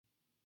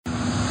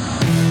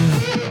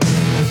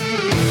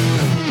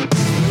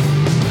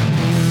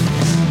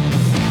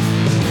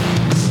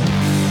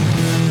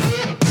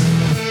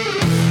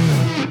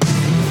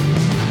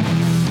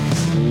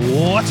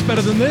gets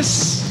better than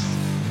this?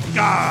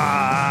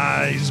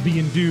 Guys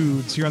being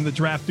dudes here on the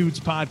Draft Dudes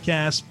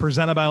podcast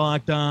presented by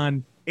Locked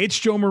On. It's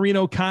Joe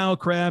Marino, Kyle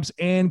Krabs,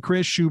 and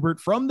Chris Schubert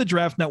from the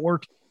Draft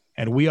Network,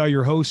 and we are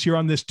your hosts here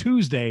on this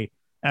Tuesday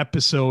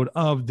episode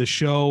of the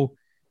show.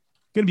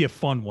 Going to be a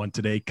fun one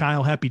today.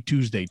 Kyle, happy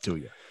Tuesday to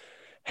you.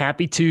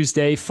 Happy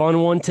Tuesday.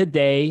 Fun one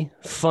today.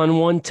 Fun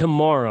one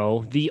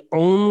tomorrow. The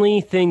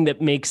only thing that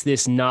makes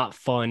this not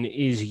fun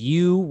is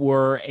you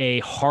were a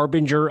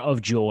harbinger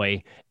of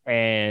joy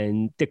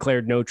and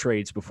declared no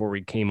trades before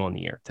we came on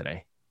the air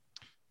today.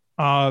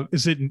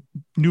 Is it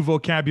new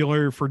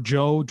vocabulary for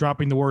Joe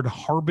dropping the word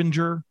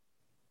harbinger?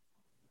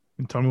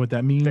 And tell me what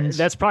that means.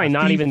 That's probably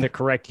not even the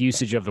correct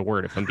usage of the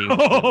word, if I'm being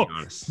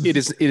honest. It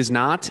is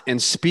not.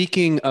 And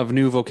speaking of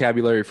new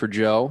vocabulary for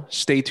Joe,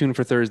 stay tuned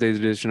for Thursday's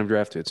edition of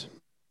Draft Dudes.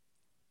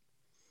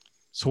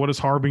 So what does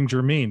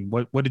harbinger mean?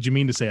 What did you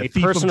mean to say? A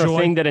person or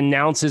thing that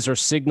announces or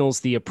signals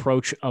the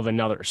approach of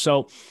another.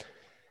 So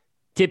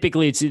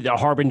typically it's the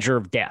harbinger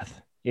of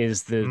death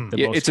is the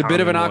most it's a bit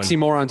of an one.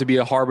 oxymoron to be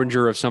a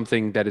harbinger of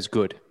something that is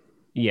good.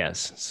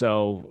 Yes.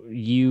 So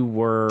you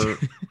were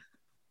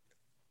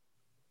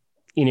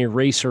an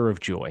eraser of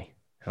joy.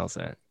 How's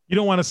that? You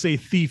don't want to say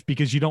thief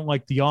because you don't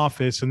like The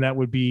Office, and that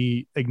would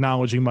be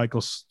acknowledging Michael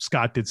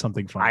Scott did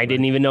something funny. I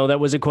didn't even know that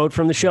was a quote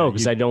from the show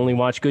because I'd only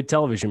watch good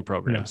television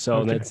programs. So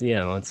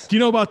okay. Let's. Do you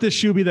know about this,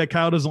 Shuby, that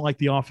Kyle doesn't like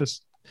The Office?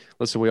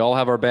 Listen, we all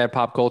have our bad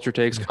pop culture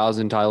takes. Kyle's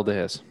entitled to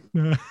his.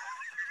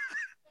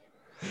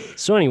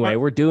 So anyway,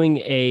 we're doing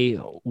a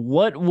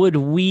what would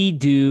we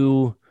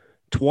do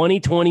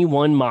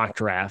 2021 mock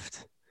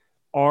draft.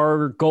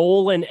 Our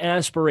goal and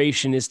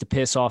aspiration is to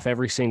piss off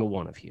every single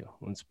one of you.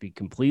 Let's be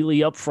completely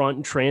upfront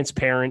and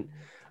transparent.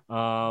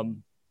 Hold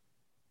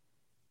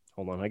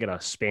on. I got a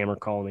spammer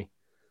calling me.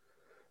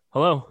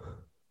 Hello?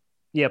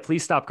 Yeah,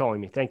 please stop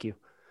calling me. Thank you.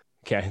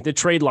 Okay. The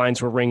trade lines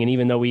were ringing,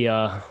 even though we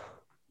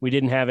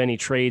didn't have any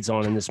trades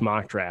on in this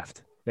mock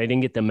draft. They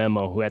didn't get the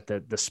memo who had the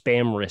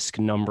spam risk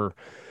number.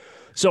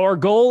 So our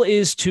goal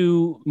is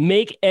to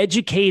make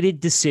educated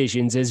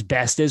decisions as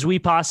best as we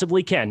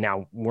possibly can.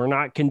 Now, we're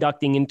not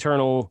conducting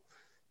internal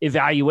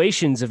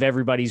evaluations of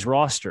everybody's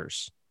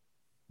rosters,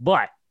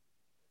 but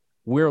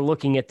we're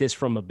looking at this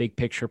from a big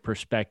picture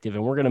perspective,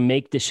 and we're going to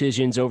make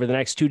decisions over the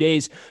next 2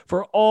 days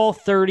for all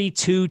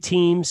 32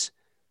 teams.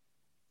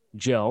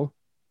 Joe,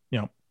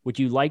 would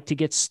you like to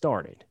get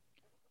started?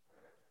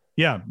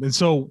 Yeah, and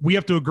so we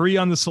have to agree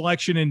on the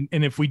selection,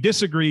 and if we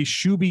disagree,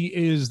 Shuby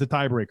is the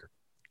tiebreaker.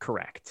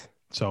 Correct.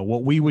 So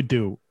what we would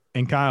do,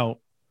 and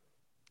Kyle,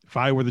 if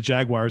I were the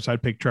Jaguars,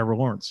 I'd pick Trevor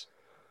Lawrence.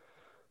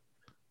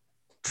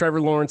 Trevor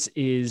Lawrence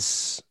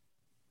is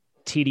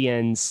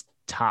TDN's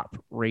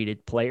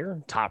top-rated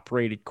player,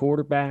 top-rated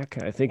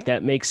quarterback. I think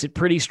that makes it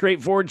pretty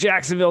straightforward.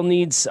 Jacksonville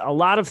needs a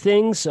lot of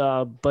things,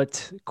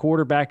 but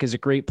quarterback is a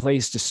great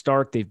place to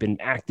start. They've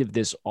been active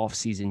this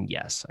offseason.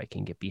 Yes, I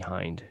can get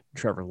behind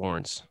Trevor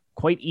Lawrence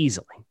quite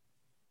easily.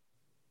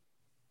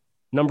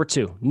 Number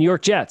 2, New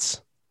York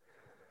Jets.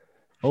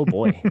 Oh,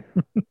 boy.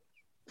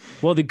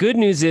 Well, the good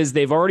news is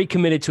they've already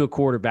committed to a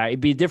quarterback.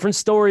 It'd be a different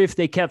story if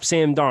they kept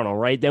Sam Darnold,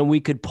 right? Then we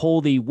could pull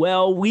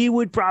we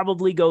would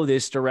probably go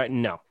this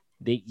direction. No,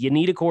 you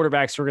need a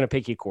quarterback, so we're going to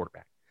pick you a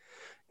quarterback.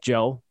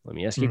 Joe, let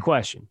me ask you a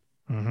question.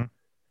 Mm-hmm.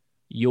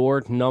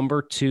 Your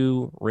number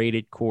 2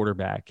 rated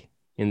quarterback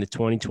in the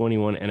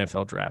 2021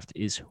 NFL draft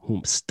is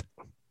whomst?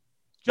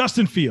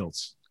 Justin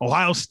Fields,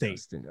 Ohio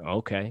State.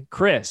 Okay.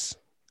 Chris,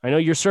 I know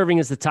you're serving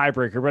as the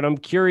tiebreaker, but I'm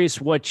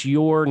curious what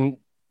your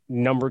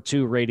number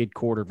 2 rated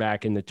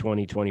quarterback in the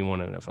 2021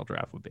 NFL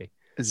draft would be.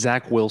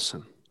 Zach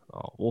Wilson.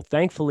 Oh, well,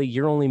 thankfully,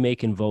 you're only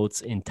making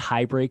votes in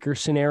tiebreaker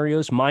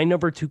scenarios. My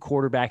number 2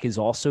 quarterback is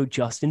also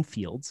Justin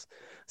Fields.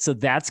 So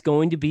that's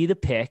going to be the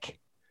pick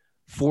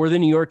for the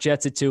New York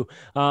Jets at 2.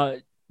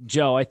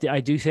 Joe,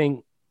 I do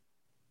think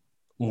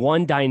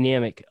one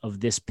dynamic of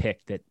this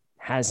pick that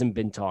hasn't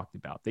been talked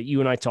about, that you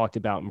and I talked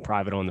about in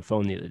private on the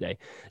phone the other day,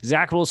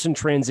 Zach Wilson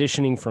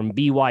transitioning from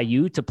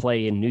BYU to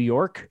play in New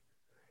York,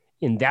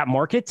 in that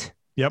market,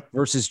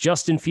 versus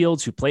Justin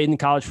Fields, who played in the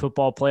college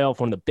football playoff,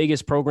 one of the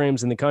biggest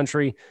programs in the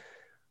country.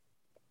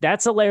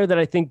 That's a layer that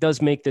I think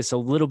does make this a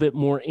little bit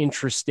more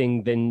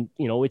interesting than,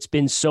 it's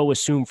been so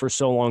assumed for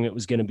so long it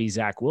was going to be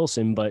Zach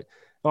Wilson, but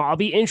I'll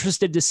be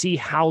interested to see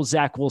how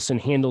Zach Wilson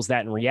handles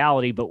that in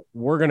reality, but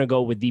we're going to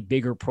go with the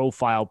bigger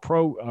profile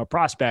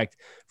prospect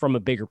from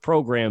a bigger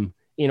program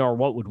in our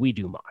What Would We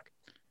Do mock.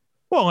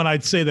 Well, and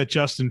I'd say that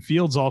Justin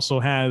Fields also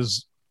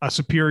has a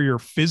superior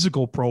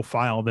physical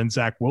profile than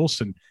Zach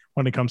Wilson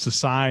when it comes to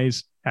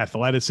size,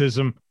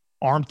 athleticism.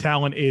 Arm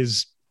talent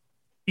is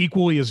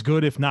equally as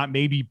good, if not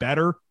maybe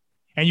better.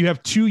 And you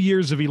have 2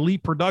 years of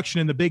elite production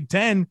in the Big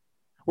Ten,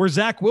 where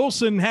Zach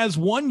Wilson has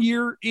 1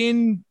 year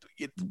in,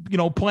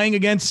 playing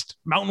against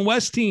Mountain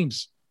West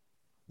teams.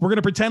 We're going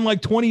to pretend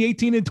like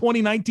 2018 and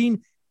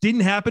 2019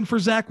 didn't happen for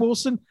Zach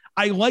Wilson.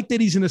 I like that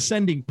he's an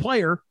ascending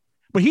player,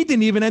 but he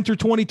didn't even enter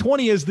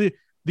 2020 as the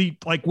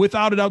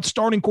without a doubt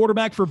starting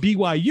quarterback for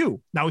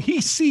BYU. Now he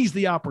sees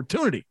the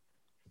opportunity,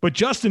 but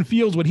Justin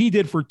Fields, what he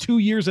did for 2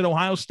 years at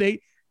Ohio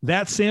State,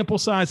 that sample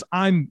size,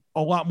 I'm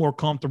a lot more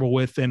comfortable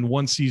with than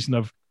one season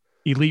of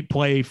elite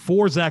play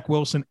for Zach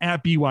Wilson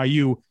at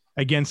BYU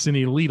against an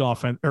elite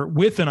offense or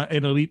with an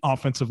elite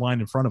offensive line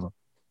in front of him.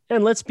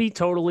 And let's be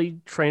totally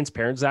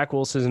transparent. Zach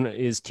Wilson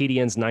is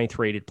TDN's 9th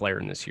rated player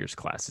in this year's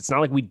class. It's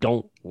not like we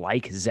don't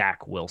like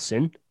Zach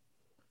Wilson.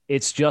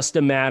 It's just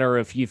a matter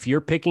of if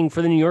you're picking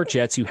for the New York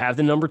Jets, you have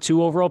the number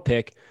 2 overall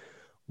pick,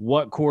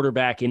 what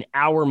quarterback in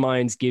our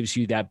minds gives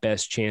you that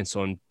best chance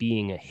on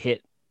being a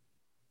hit?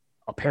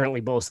 Apparently,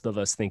 both of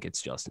us think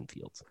it's Justin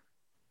Fields.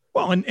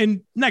 Well,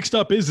 and next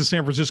up is the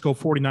San Francisco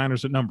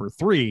 49ers at number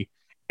 3.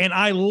 And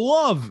I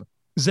love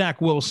Zach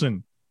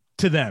Wilson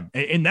to them.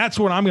 And that's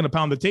what I'm going to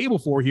pound the table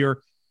for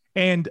here.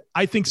 And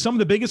I think some of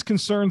the biggest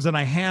concerns that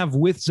I have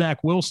with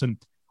Zach Wilson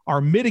are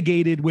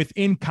mitigated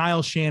within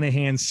Kyle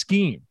Shanahan's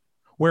scheme,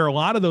 where a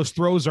lot of those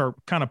throws are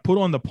kind of put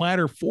on the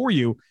platter for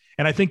you.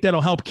 And I think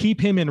that'll help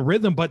keep him in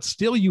rhythm, but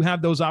still you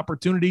have those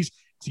opportunities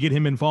to get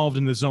him involved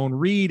in the zone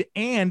read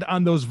and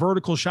on those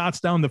vertical shots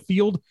down the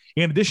field.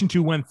 In addition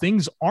to when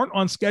things aren't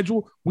on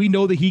schedule, we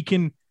know that he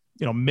can,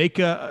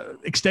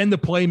 extend the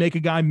play, make a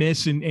guy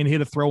miss and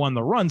hit a throw on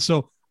the run.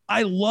 So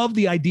I love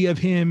the idea of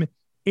him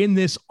in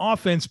this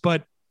offense,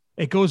 but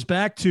it goes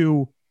back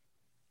to,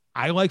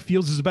 I like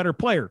Fields as a better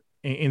player.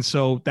 And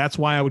so that's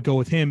why I would go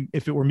with him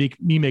if it were me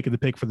making the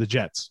pick for the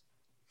Jets.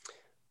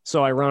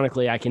 So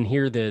ironically, I can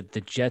hear the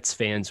Jets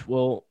fans.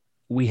 Well,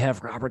 we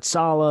have Robert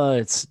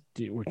Saleh.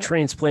 We're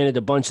transplanted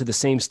a bunch of the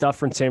same stuff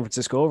from San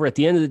Francisco over. At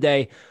the end of the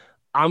day,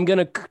 I'm going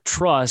to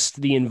trust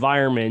the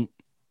environment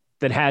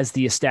that has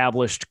the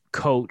established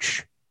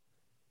coach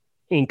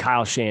in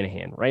Kyle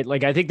Shanahan, right?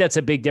 Like, I think that's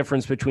a big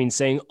difference between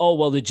saying, oh,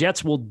 well, the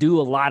Jets will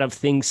do a lot of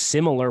things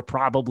similar,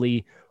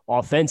 probably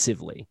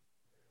offensively.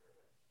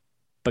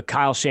 But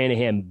Kyle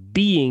Shanahan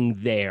being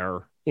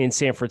there in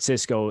San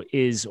Francisco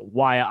is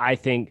why I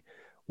think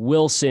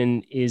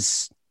Wilson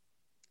is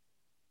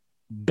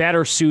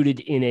better suited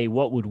in a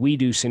what would we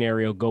do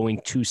scenario going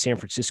to San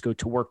Francisco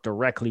to work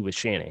directly with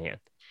Shanahan.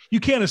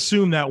 You can't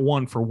assume that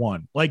one for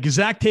one. Like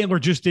Zach Taylor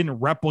just didn't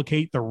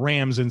replicate the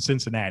Rams in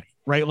Cincinnati,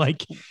 right?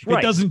 Like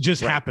it doesn't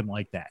just happen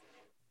like that.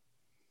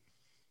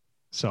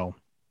 So,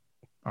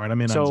 all right,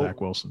 I'm in on Zach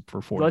Wilson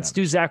for 4. Let's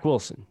do Zach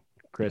Wilson,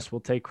 Chris. Yeah.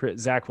 We'll take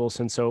Zach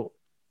Wilson. So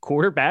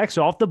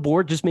quarterbacks off the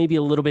board, just maybe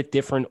a little bit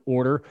different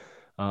order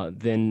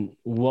than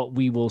what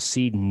we will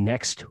see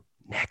next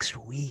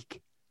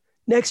week.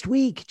 Next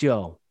week,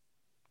 Joe.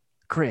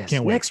 Chris,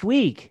 next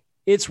week.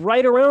 It's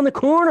right around the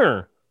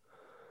corner.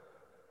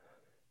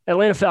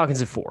 Atlanta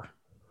Falcons at 4.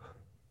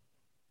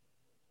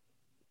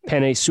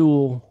 Penei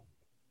Sewell,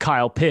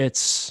 Kyle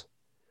Pitts,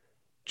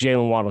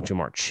 Jalen Waddle,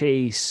 Jamar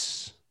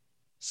Chase,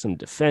 some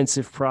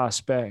defensive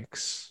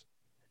prospects,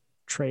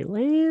 Trey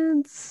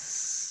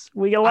Lance.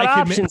 We got a lot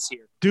of options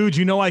here.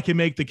 Dude, I can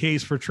make the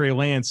case for Trey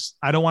Lance.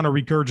 I don't want to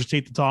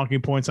regurgitate the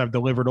talking points I've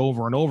delivered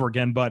over and over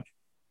again, but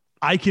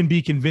I can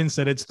be convinced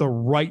that it's the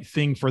right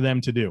thing for them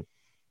to do.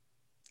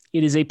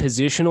 It is a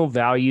positional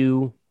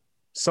value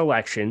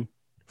selection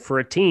for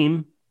a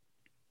team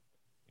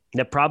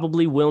that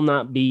probably will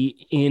not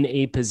be in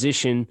a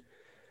position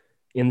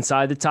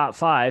inside the top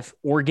 5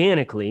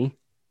 organically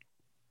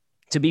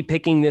to be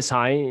picking this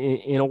high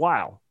in a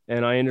while.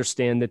 And I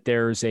understand that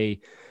there's a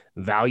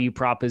value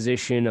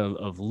proposition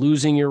of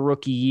losing your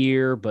rookie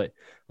year, but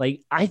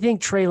I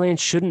think Trey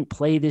Lance shouldn't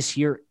play this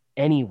year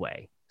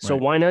anyway. So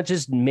why not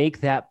just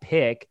make that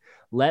pick,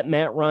 let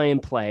Matt Ryan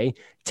play,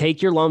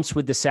 take your lumps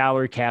with the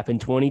salary cap in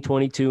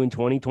 2022 and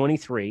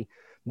 2023,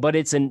 but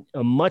it's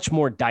a much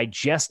more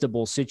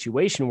digestible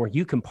situation where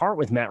you can part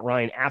with Matt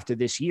Ryan after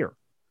this year,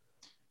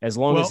 as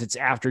long as it's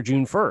after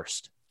June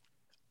 1st.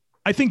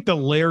 I think the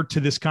layer to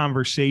this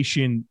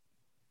conversation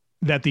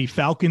that the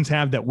Falcons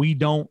have that we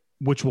don't,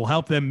 which will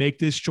help them make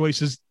this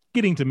choice, is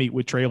getting to meet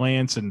with Trey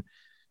Lance and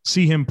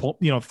see him,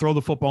 throw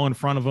the football in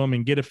front of him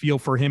and get a feel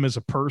for him as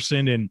a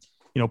person and,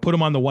 put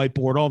him on the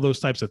whiteboard, all those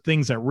types of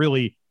things that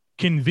really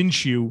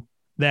convince you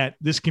that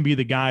this can be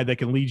the guy that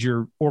can lead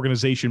your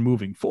organization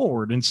moving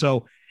forward. And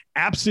so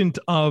absent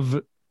of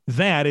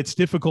that, it's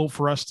difficult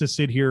for us to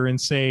sit here and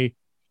say,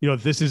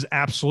 this is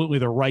absolutely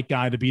the right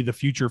guy to be the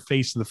future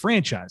face of the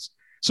franchise.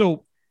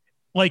 So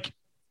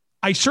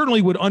I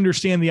certainly would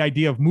understand the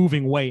idea of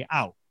moving way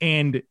out.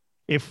 And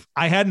if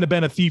I hadn't have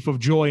been a thief of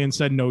joy and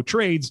said no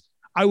trades,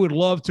 I would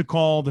love to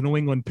call the New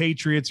England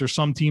Patriots or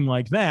some team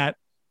like that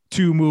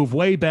to move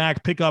way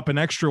back, pick up an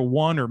extra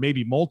one or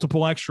maybe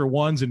multiple extra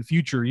ones in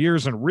future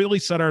years and really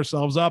set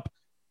ourselves up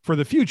for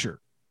the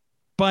future.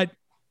 But,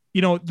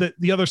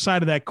 the other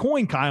side of that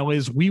coin, Kyle,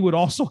 is we would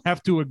also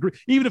have to agree,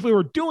 even if we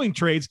were doing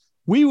trades,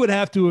 we would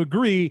have to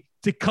agree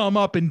to come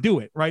up and do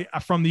it, right,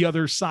 from the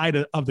other side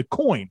of the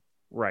coin.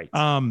 Right.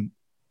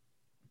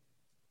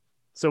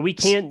 So we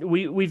can't,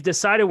 we've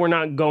decided we're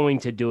not going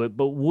to do it,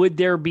 but would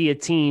there be a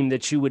team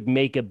that you would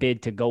make a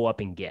bid to go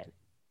up and get?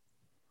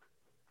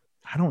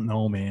 I don't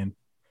know, man.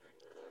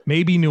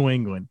 Maybe New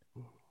England.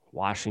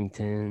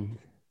 Washington.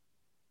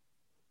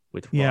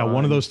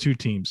 One of those two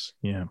teams.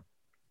 Yeah.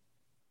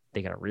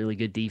 They got a really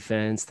good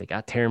defense. They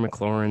got Terry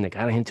McLaurin. They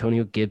got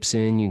Antonio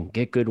Gibson. You can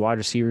get good wide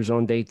receivers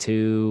on day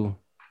 2.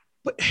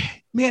 But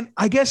man,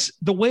 I guess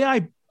the way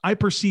I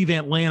perceive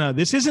Atlanta,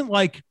 this isn't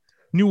like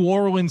New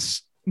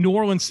Orleans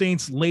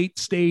Saints late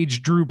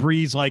stage Drew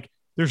Brees. Like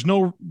there's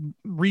no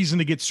reason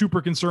to get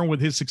super concerned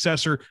with his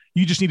successor.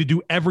 You just need to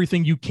do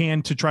everything you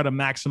can to try to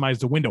maximize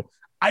the window.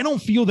 I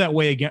don't feel that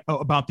way again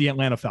about the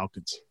Atlanta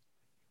Falcons.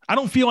 I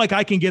don't feel like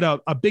I can get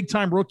a big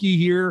time rookie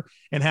here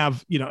and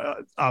have,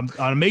 an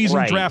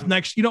amazing draft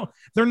next.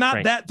 They're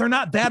not that you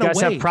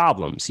guys away. Have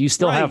problems. You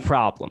still have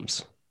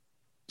problems.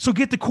 So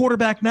get the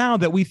quarterback now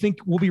that we think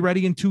will be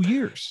ready in 2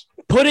 years.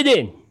 Put it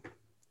in.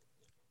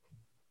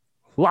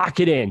 Lock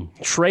it in.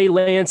 Trey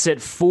Lance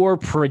at 4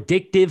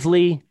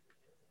 predictively.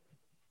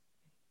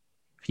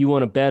 If you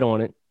want to bet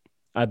on it,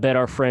 I bet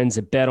our friends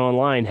at Bet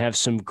Online have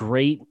some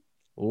great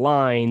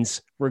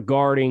lines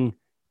regarding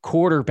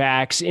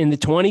quarterbacks in the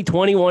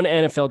 2021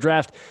 NFL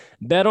Draft.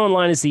 Bet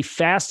Online is the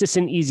fastest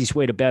and easiest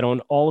way to bet on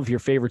all of your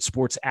favorite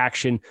sports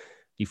action.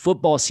 The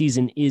football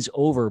season is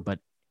over, but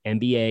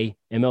NBA,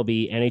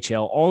 MLB,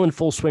 NHL, all in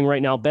full swing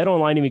right now. Bet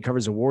Online even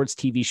covers awards,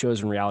 TV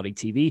shows, and reality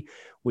TV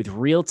with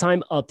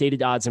real-time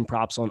updated odds and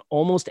props on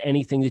almost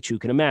anything that you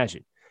can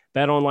imagine.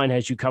 Bet Online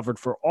has you covered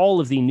for all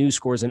of the news,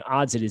 scores, and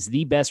odds. It is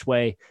the best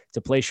way to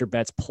place your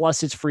bets.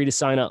 Plus, it's free to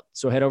sign up.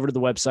 So head over to the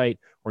website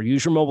or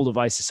use your mobile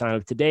device to sign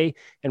up today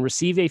and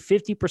receive a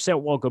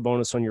 50% welcome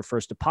bonus on your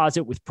first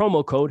deposit with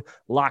promo code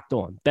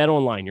LOCKEDON. Bet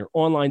Online, your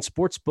online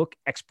sportsbook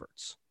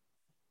experts.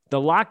 The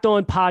Locked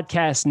On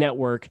Podcast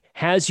Network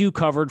has you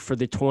covered for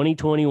the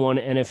 2021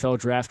 NFL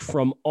Draft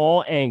from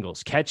all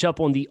angles. Catch up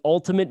on the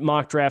Ultimate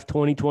Mock Draft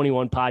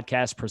 2021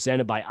 podcast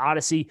presented by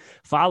Odyssey.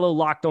 Follow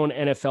Locked On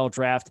NFL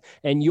Draft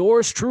and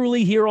yours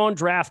truly here on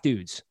Draft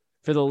Dudes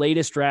for the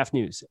latest draft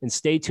news. And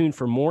stay tuned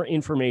for more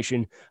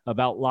information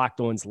about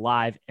Locked On's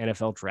live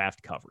NFL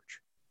Draft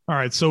coverage. All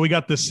right, so we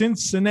got the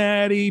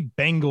Cincinnati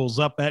Bengals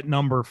up at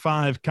number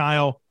 5.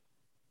 Kyle,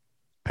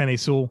 Penei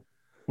Sewell.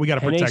 We got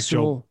to protect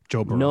Joe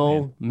Burrow.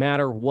 No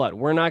matter what.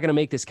 We're not going to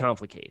make this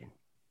complicated.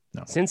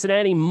 No.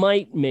 Cincinnati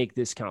might make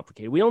this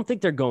complicated. We don't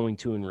think they're going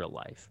to in real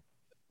life.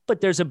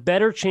 But there's a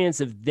better chance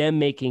of them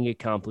making it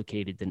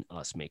complicated than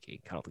us making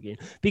it complicated.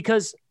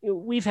 Because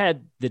we've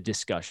had the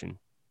discussion,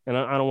 and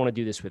I don't want to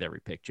do this with every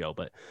pick, Joe,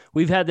 but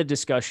we've had the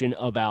discussion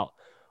about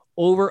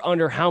over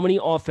under how many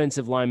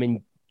offensive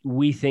linemen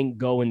we think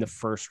go in the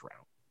first round.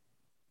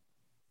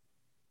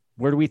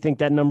 Where do we think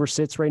that number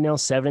sits right now?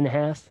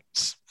 7.5?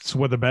 It's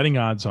where the betting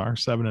odds are,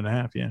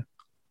 7.5. Yeah.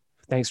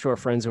 Thanks to our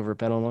friends over at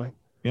Bet Online.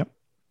 Yep.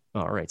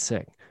 All right.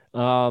 Sick.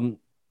 So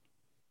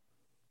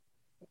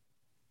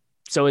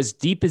as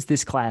deep as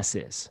this class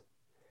is,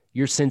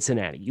 you're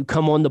Cincinnati. You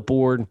come on the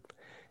board,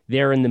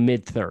 they're in the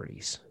mid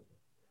 30s.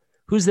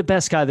 Who's the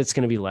best guy that's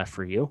going to be left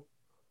for you?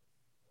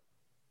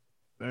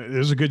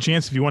 There's a good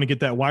chance if you want to get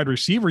that wide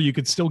receiver, you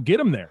could still get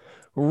him there.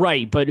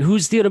 Right, but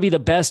who's going to be the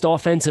best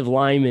offensive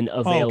lineman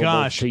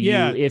available to you?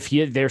 Yeah. If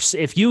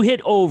you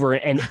hit over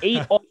and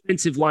 8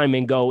 offensive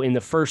linemen go in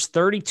the first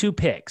 32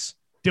 picks,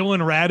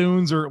 Dylan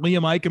Raduns or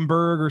Liam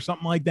Eichenberg or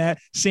something like that,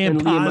 Sam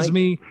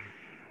Cosmi.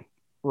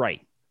 Right.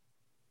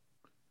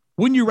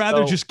 Wouldn't you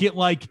rather just get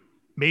like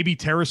maybe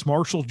Terrace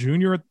Marshall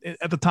Jr.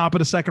 at the top of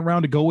the second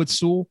round to go with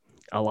Sewell?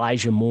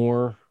 Elijah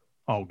Moore.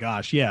 Oh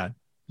gosh, yeah.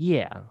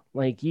 Yeah,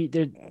 like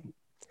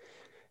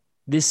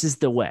this is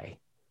the way.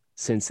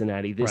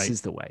 Cincinnati, this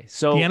is the way.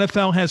 So the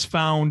NFL has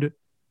found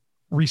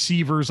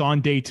receivers on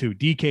day 2,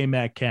 DK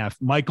Metcalf,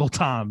 Michael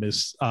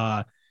Thomas,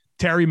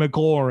 Terry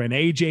McLaurin,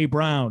 AJ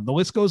Brown. The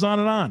list goes on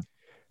and on.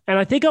 And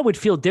I think I would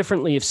feel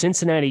differently if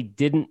Cincinnati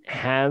didn't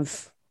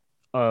have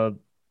a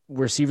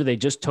receiver they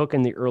just took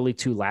in the early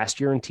 2 last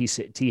year in T.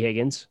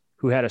 Higgins,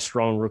 who had a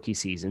strong rookie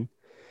season.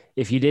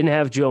 If you didn't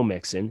have Joe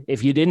Mixon,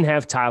 if you didn't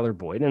have Tyler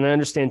Boyd, and I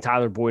understand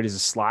Tyler Boyd is a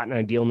slot and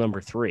ideal number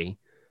 3,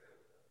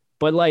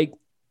 but like,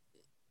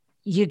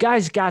 you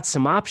guys got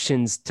some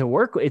options to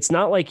work with. It's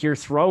not like you're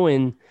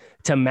throwing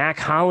to Mac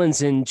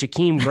Hollins and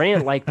Jakeem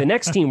Grant like the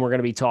next team we're going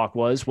to be talk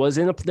was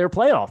in their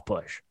playoff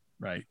push.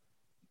 Right.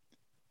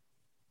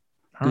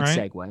 Good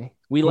segue.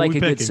 We like a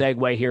good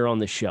segue here on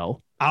the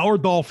show. Our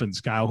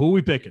Dolphins, Kyle. Who are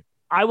we picking?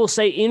 I will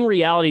say in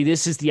reality,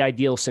 this is the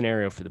ideal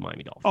scenario for the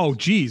Miami Dolphins. Oh,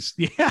 geez.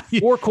 Yeah.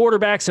 4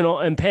 quarterbacks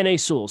and Penei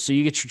Sewell. So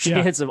you get your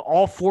chance of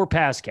all 4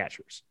 pass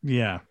catchers.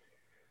 Yeah.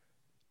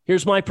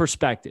 Here's my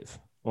perspective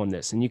on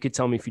this, and you could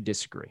tell me if you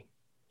disagree.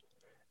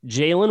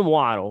 Jalen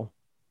Waddle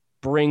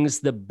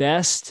brings the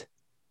best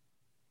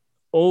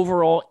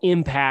overall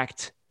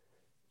impact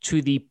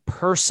to the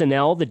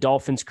personnel the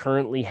Dolphins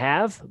currently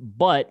have,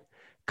 but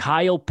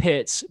Kyle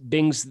Pitts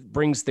brings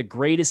the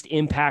greatest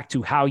impact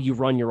to how you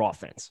run your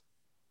offense.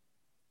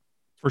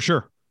 For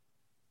sure.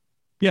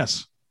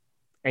 Yes.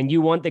 And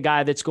you want the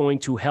guy that's going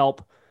to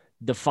help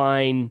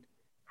define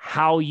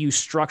how you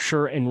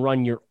structure and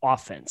run your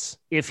offense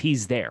if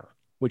he's there,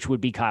 which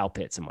would be Kyle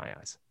Pitts in my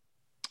eyes.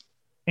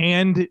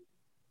 And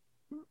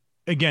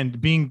again,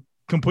 being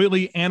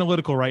completely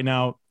analytical right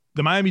now,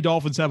 the Miami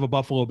Dolphins have a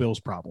Buffalo Bills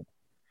problem.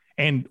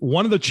 And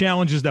one of the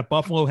challenges that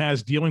Buffalo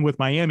has dealing with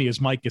Miami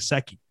is Mike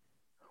Gesicki.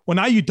 Well,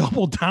 now you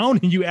double down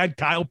and you add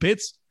Kyle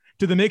Pitts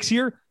to the mix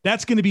here.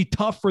 That's going to be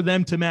tough for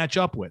them to match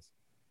up with.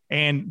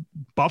 And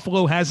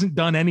Buffalo hasn't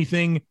done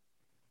anything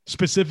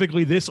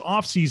specifically this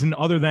offseason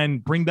other than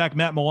bring back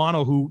Matt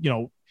Milano, who,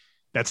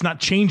 that's not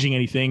changing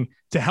anything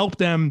to help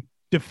them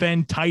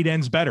defend tight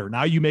ends better.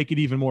 Now you make it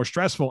even more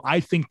stressful. I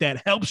think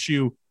that helps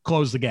you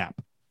close the gap.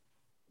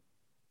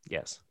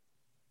 Yes.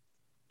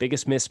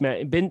 Biggest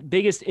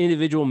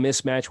individual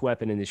mismatch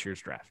weapon in this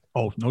year's draft.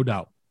 Oh, no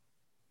doubt.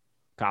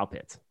 Kyle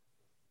Pitts.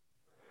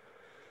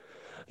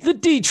 The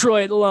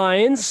Detroit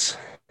Lions,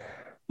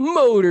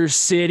 Motor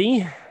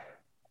City,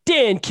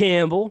 Dan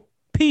Campbell,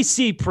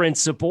 PC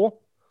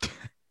principal,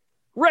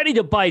 ready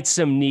to bite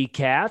some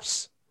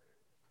kneecaps.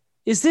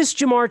 Is this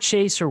Ja'Marr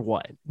Chase or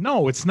what?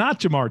 No, it's not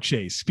Ja'Marr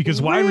Chase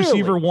because wide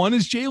receiver 1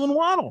 is Jalen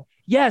Waddle.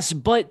 Yes,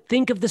 but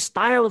think of the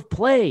style of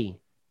play.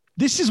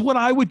 This is what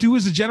I would do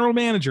as a general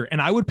manager,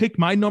 and I would pick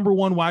my number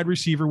 1 wide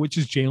receiver, which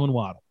is Jalen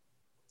Waddle.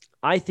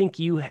 I think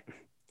you...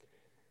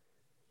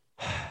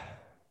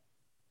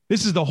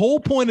 This is the whole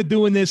point of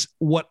doing this,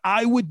 what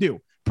I would do.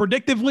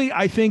 Predictively,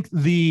 I think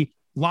the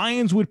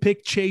Lions would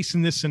pick Chase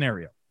in this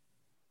scenario.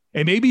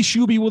 And maybe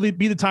Shuby will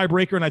be the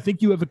tiebreaker, and I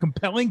think you have a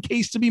compelling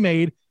case to be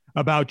made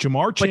about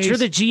Ja'Marr Chase. But you're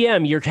the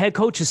GM. Your head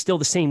coach is still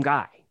the same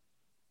guy.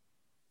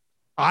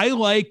 I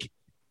like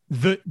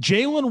the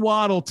Jalen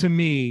Waddle to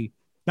me.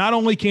 Not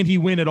only can he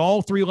win at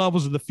all 3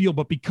 levels of the field,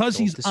 but because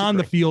he's on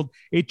the field,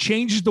 it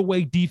changes the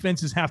way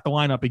defenses have to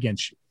line up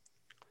against you.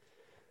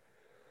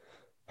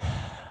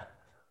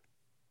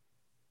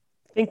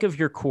 Think of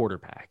your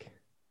quarterback.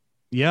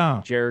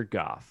 Yeah. Jared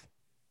Goff.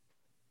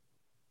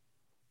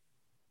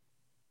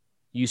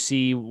 You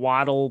see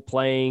Waddle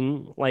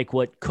playing like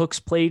what Cooks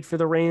played for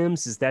the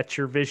Rams. Is that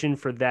your vision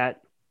for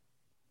that?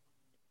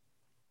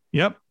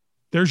 Yep.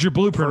 There's your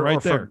blueprint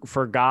right there.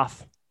 For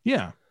Goff?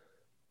 Yeah.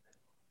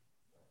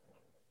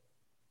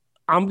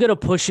 I'm going to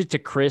push it to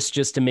Chris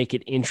just to make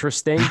it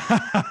interesting.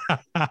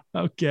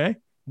 Okay.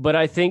 But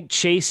I think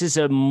Chase is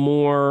a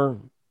more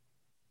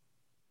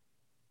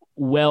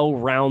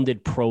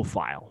well-rounded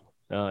profile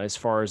as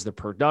far as the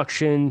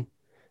production,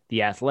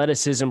 the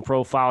athleticism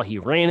profile. He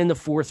ran in the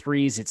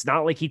 4.3s. It's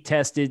not like he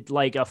tested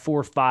like a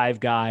 4.5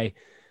 guy.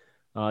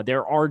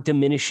 There are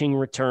diminishing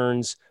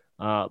returns.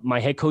 My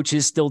head coach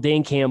is still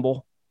Dan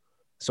Campbell,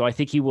 so I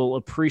think he will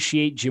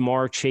appreciate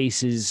Ja'Marr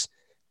Chase's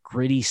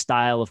gritty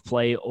style of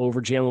play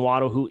over Jalen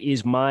Waddle, who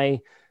is my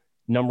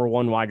number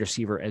 1 wide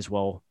receiver as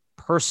well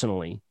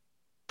personally.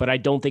 But I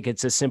don't think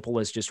it's as simple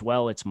as just,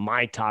 it's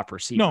my top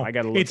receiver. No, I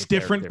got to look. It's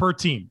different per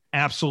team.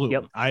 Absolutely.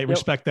 Yep. I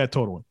respect that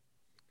totally.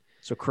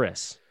 So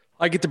Chris.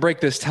 I get to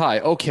break this tie.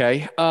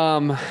 Okay.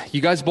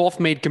 You guys both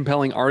made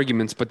compelling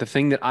arguments, but the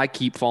thing that I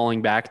keep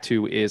falling back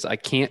to is I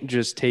can't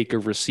just take a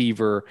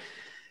receiver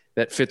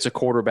that fits a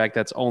quarterback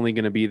that's only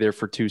going to be there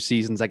for 2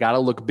 seasons. I got to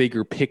look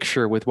bigger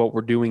picture with what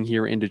we're doing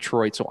here in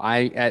Detroit. So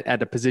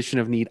at a position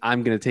of need,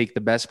 I'm going to take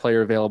the best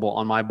player available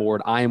on my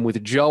board. I am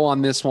with Joe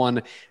on this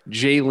one.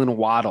 Jalen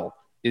Waddle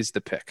is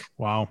the pick.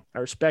 Wow. I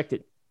respect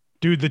it.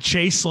 Dude, the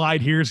Chase slide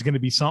here is going to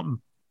be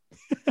something.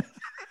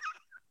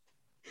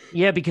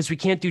 Yeah, because we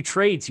can't do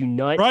trades, you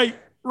nut.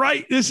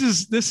 Right. This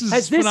is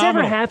Has this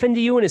ever happened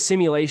to you in a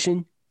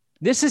simulation?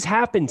 This has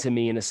happened to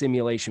me in a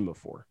simulation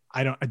before.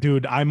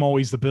 Dude, I'm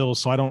always the Bills,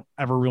 so I don't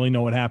ever really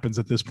know what happens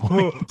at this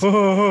point. It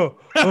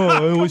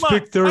was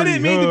pick 30. I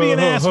didn't mean to be an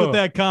ass with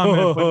that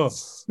comment.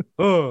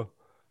 But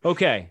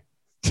okay.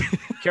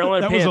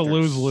 Carolina that Panthers. was a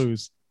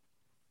lose-lose.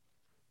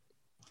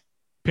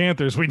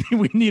 Panthers, we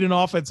need an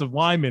offensive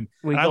lineman.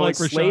 I like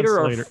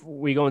Slater.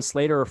 We going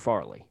Slater or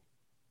Farley?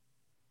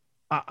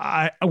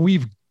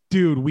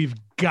 We've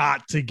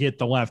got to get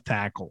the left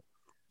tackle.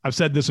 I've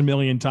said this a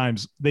million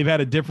times. They've had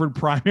a different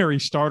primary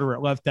starter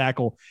at left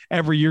tackle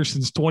every year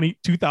since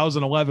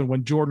 2011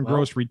 when Jordan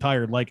Gross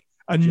retired. Like,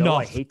 enough. Joe,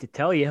 I hate to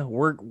tell you,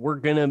 we're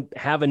going to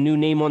have a new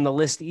name on the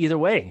list either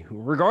way,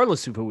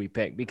 regardless of who we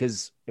pick,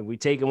 because if we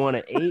take him on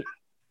at 8,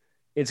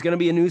 it's going to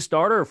be a new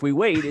starter. If we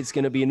wait, it's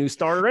going to be a new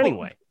starter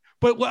anyway.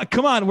 But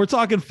come on, we're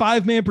talking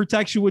 5-man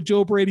protection with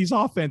Joe Brady's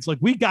offense. Like,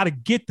 we got to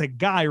get the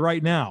guy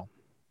right now.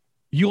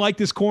 You like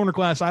this corner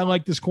class. I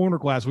like this corner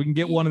class. We can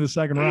get one in the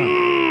second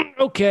round.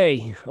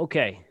 Okay.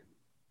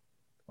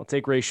 I'll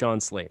take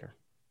Rashawn Slater.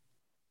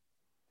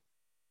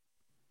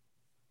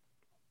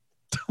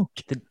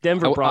 The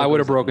Denver Broncos. I would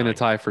have broken the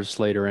tie for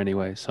Slater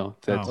anyway. So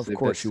of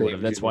course you would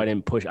have. That's why I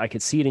didn't push. I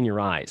could see it in your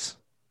eyes.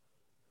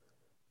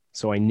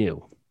 So I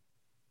knew.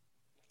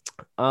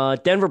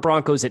 Denver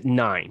Broncos at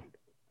 9.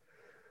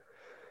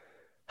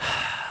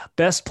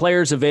 Best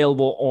players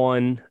available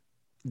on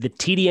the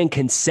TDN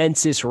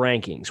consensus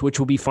rankings, which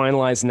will be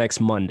finalized next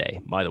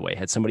Monday, by the way.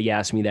 Had somebody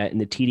ask me that in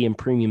the TDN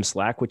Premium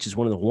Slack, which is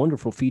one of the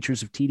wonderful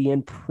features of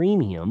TDN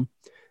Premium.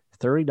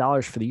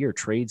 $30 for the year,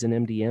 trades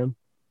and MDM.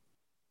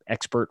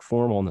 Expert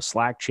forum on the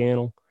Slack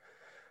channel.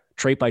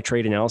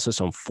 trait-by-trait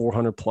analysis on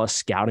 400 plus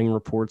scouting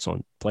reports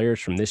on players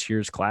from this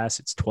year's class.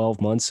 It's 12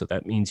 months, so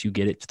that means you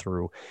get it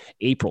through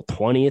April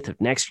 20th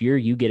of next year.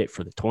 You get it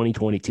for the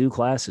 2022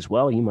 class as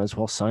well. You might as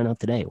well sign up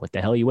today. What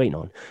the hell are you waiting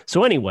on?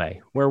 So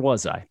anyway, where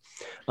was I?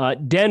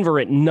 Denver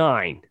at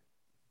 9.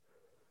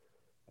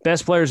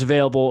 Best players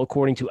available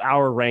according to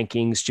our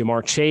rankings: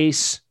 Ja'Marr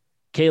Chase,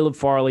 Caleb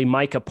Farley,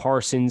 Micah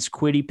Parsons,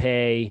 Kwity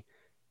Paye,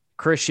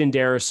 Christian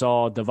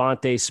Darrisaw,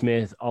 Devontae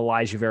Smith,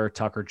 Elijah Vera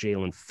Tucker,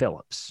 Jalen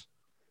Phillips.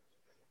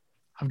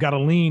 I've got a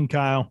lean,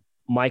 Kyle.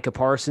 Micah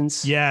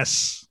Parsons?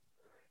 Yes.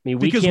 I mean,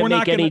 we can't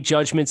make any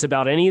judgments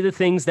about any of the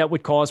things that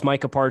would cause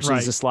Micah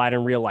Parsons to slide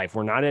in real life.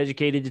 We're not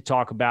educated to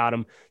talk about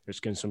him. There's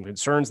been some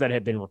concerns that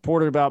have been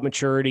reported about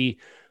maturity.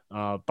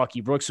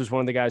 Bucky Brooks was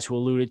one of the guys who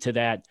alluded to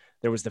that.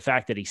 There was the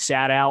fact that he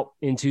sat out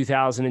in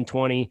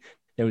 2020.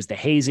 There was the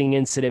hazing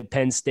incident at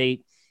Penn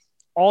State.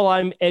 All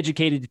I'm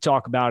educated to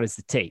talk about is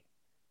the tape.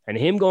 And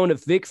him going to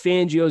Vic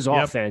Fangio's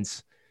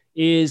offense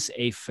is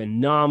a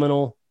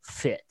phenomenal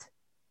fit.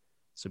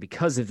 So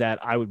because of that,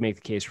 I would make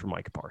the case for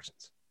Micah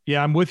Parsons.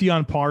 Yeah, I'm with you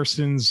on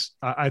Parsons.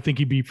 I think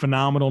he'd be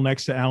phenomenal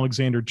next to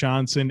Alexander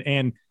Johnson.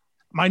 And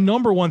my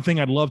number one thing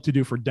I'd love to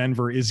do for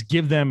Denver is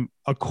give them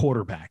a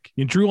quarterback.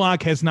 And Drew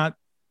Lock has not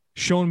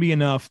shown me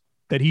enough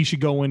that he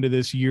should go into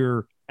this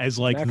year as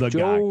like Mac the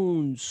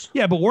Jones.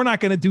 guy. Yeah, but we're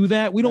not going to do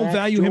that. We don't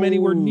value him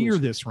anywhere near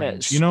this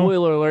range.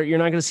 Spoiler alert, you're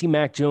not going to see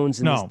Mac Jones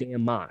in this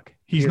damn mock.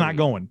 He's not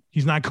going.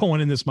 He's not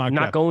going in this mock.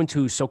 Not going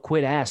to, so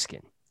quit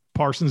asking.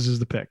 Parsons is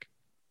the pick.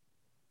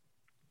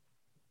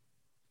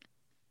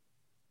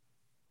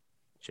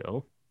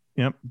 Joe?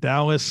 Yep.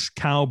 Dallas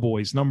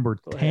Cowboys, number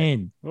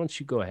 10. Why don't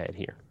you go ahead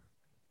here?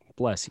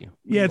 Bless you.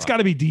 Yeah, it's got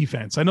to be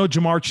defense. I know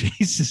Ja'Marr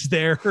Chase is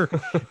there.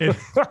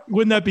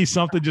 Wouldn't that be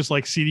something just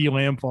like CeeDee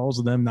Lamb falls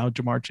to them now,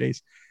 Ja'Marr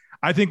Chase?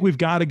 I think we've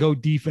got to go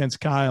defense,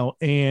 Kyle.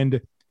 And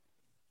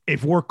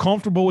if we're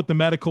comfortable with the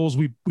medicals,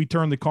 we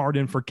turn the card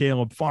in for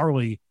Caleb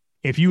Farley.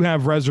 If you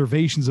have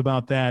reservations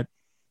about that,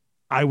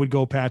 I would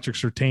go Patrick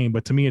Surtain.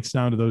 But to me, it's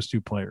down to those two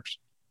players.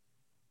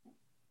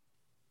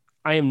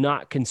 I am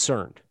not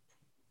concerned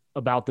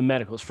about the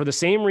medicals for the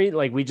same reason.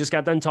 Like we just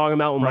got done talking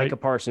about with Micah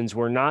Parsons.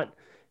 We're not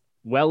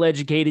well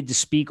educated to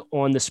speak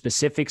on the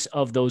specifics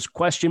of those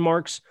question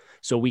marks.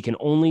 So we can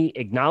only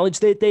acknowledge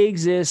that they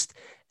exist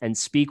and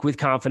speak with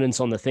confidence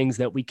on the things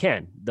that we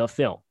can. The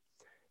film.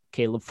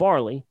 Caleb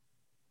Farley,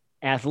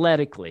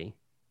 athletically,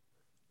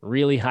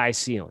 really high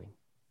ceiling.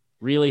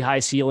 Really high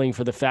ceiling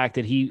for the fact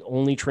that he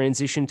only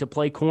transitioned to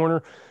play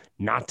corner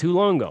not too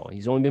long ago.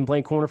 He's only been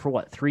playing corner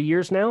for 3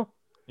 years now?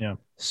 Yeah.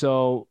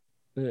 So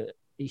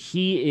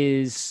he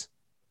is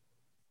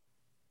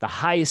the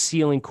highest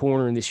ceiling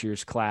corner in this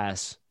year's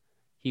class.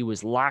 He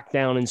was locked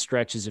down in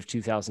stretches of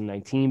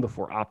 2019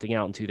 before opting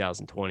out in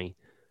 2020.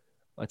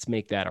 Let's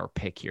make that our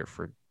pick here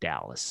for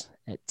Dallas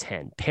at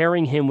 10.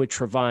 Pairing him with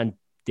Trevon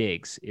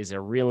Diggs is a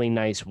really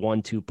nice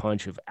 1-2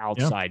 punch of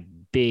outside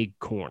big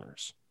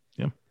corners.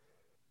 Yeah.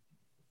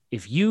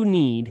 If you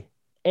need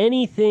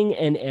anything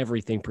and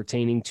everything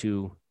pertaining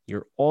to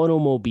your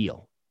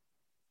automobile,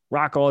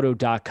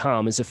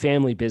 RockAuto.com is a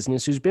family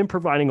business who's been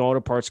providing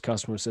auto parts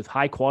customers with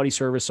high-quality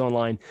service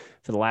online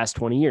for the last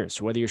 20 years.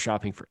 So whether you're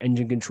shopping for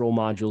engine control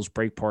modules,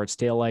 brake parts,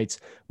 taillights,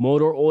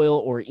 motor oil,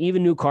 or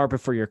even new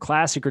carpet for your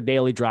classic or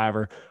daily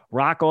driver,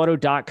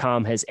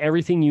 RockAuto.com has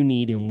everything you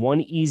need in one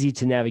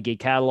easy-to-navigate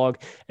catalog,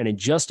 and in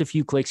just a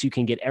few clicks, you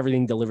can get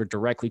everything delivered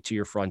directly to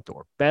your front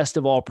door. Best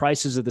of all,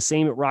 prices are the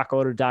same at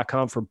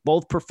RockAuto.com for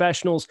both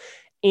professionals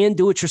and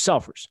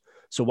do-it-yourselfers.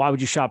 So why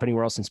would you shop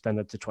anywhere else and spend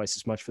up to twice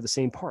as much for the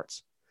same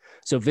parts?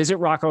 So visit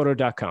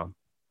rockauto.com.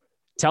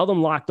 Tell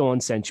them Locked On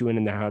sent you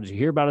in the How Did You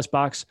Hear About Us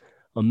box.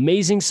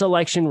 Amazing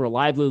selection,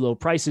 reliably low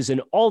prices,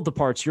 and all the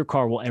parts your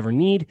car will ever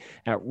need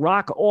at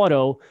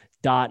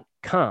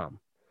rockauto.com.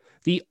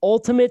 The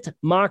Ultimate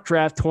Mock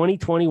Draft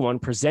 2021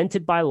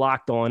 presented by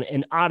Locked On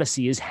and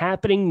Odyssey is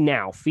happening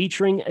now,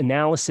 featuring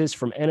analysis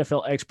from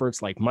NFL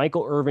experts like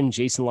Michael Irvin,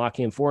 Jason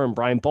Lockhanfora, and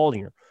Brian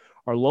Baldinger.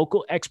 Our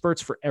local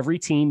experts for every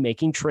team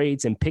making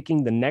trades and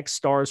picking the next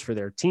stars for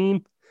their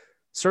team.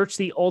 Search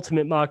the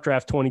Ultimate Mock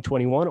Draft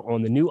 2021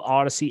 on the new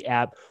Odyssey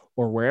app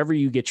or wherever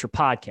you get your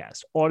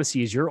podcast.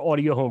 Odyssey is your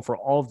audio home for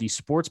all of the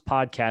sports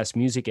podcasts,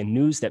 music, and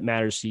news that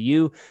matters to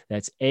you.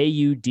 That's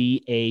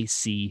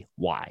AUDACY.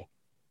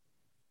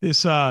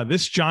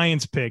 This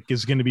Giants pick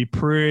is going to be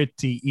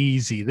pretty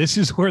easy. This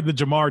is where the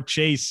Ja'Marr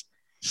Chase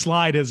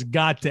slide has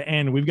got to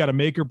end. We've got a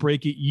make or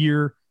break it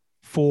year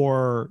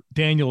for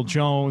Daniel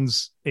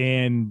Jones,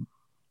 and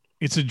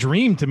it's a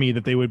dream to me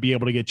that they would be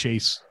able to get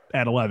Chase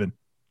at 11.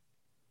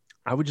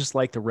 I would just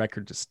like the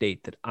record to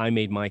state that I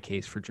made my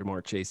case for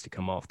Ja'Marr Chase to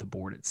come off the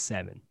board at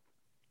 7.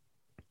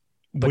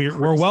 But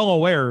we're well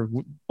aware.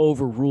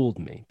 Overruled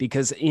me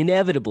because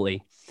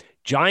inevitably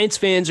Giants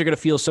fans are going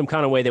to feel some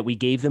kind of way that we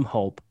gave them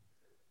hope.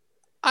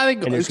 I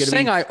think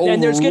saying I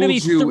and there's going to be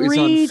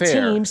three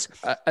teams.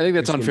 I think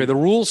that's unfair. The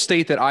rules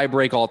state that I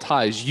break all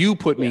ties. You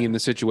put me in the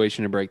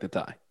situation to break the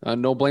tie.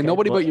 No blame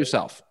nobody but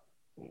yourself.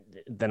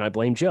 then I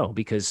blame Joe,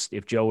 because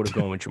if Joe would have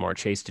gone with Ja'Marr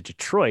Chase to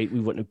Detroit, we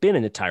wouldn't have been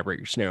in the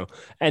tiebreaker scenario.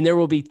 And there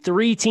will be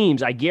 3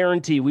 teams. I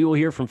guarantee we will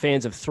hear from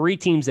fans of 3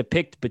 teams that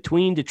picked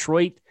between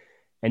Detroit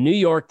and New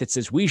York that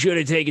says we should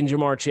have taken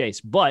Ja'Marr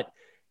Chase. But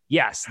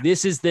yes,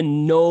 this is the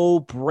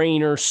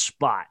no-brainer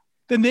spot.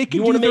 Then they can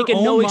you want to make a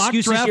no mock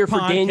excuses draft here for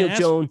podcast. Daniel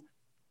Jones.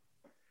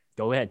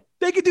 Go ahead.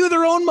 They could do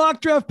their own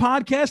mock draft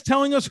podcast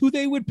telling us who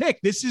they would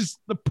pick. This is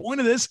the point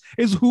of this,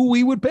 is who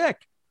we would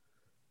pick.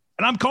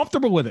 And I'm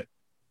comfortable with it.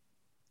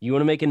 You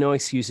want to make a no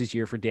excuses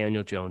year for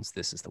Daniel Jones,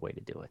 this is the way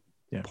to do it.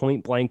 Yeah.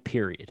 Point blank,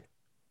 period.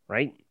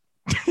 Right?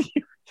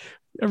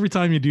 Every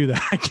time you do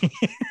that, I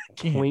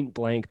can't. Point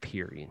blank,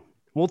 period.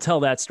 We'll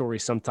tell that story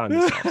sometime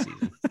this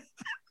offseason.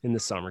 In the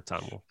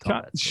summertime, we'll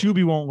tell that story.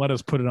 Shuby won't let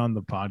us put it on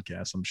the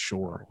podcast, I'm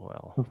sure. Oh,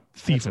 well,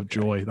 thief of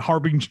joy, the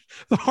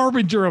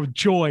harbinger of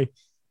joy,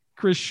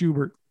 Chris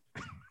Schubert.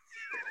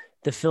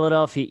 The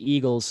Philadelphia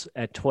Eagles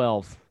at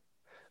 12.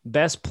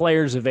 Best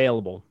players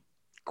available: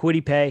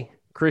 Kwity Paye,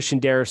 Christian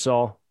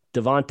Darrisaw,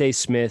 Devontae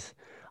Smith,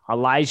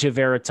 Elijah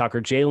Vera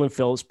Tucker, Jalen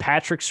Phillips,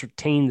 Patrick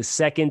Surtain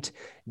II,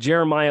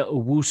 Jeremiah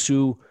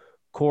Owusu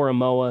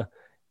Koromoa,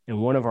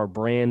 and one of our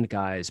brand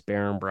guys,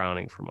 Baron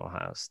Browning from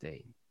Ohio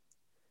State.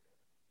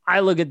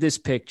 I look at this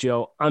pick,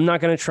 Joe. I'm not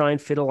going to try and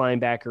fit a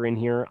linebacker in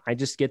here. I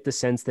just get the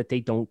sense that they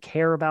don't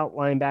care about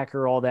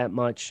linebacker all that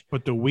much.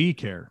 But do we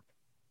care?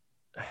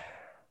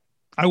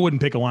 I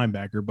wouldn't pick a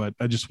linebacker, but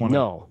I just want to.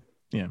 No.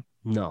 Yeah.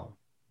 No.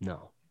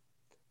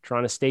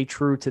 Trying to stay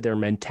true to their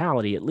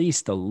mentality at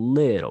least a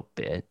little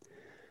bit.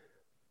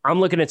 I'm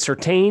looking at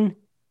Surtain,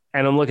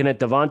 and I'm looking at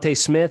Devontae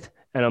Smith,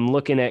 and I'm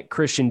looking at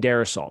Christian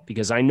Darrisaw,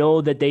 because I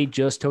know that they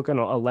just took a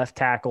left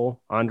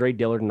tackle, Andre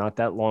Dillard, not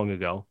that long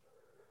ago.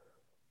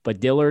 But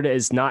Dillard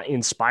is not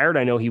inspired.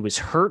 I know he was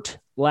hurt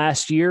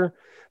last year,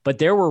 but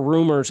there were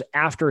rumors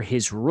after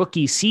his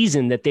rookie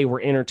season that they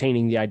were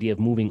entertaining the idea of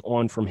moving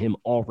on from him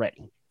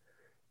already.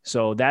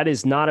 So that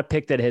is not a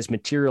pick that has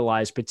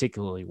materialized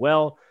particularly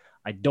well.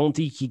 I don't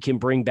think he can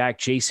bring back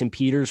Jason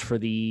Peters for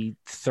the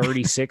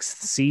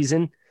 36th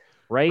season,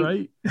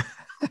 right?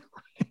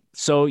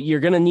 So you're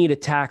going to need a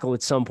tackle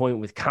at some point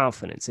with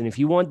confidence. And if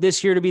you want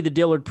this year to be the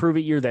Dillard prove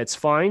it year, that's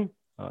fine.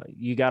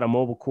 You got a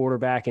mobile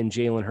quarterback in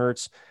Jalen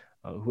Hurts,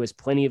 who has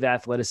plenty of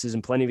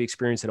athleticism, plenty of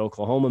experience at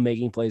Oklahoma,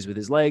 making plays with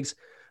his legs.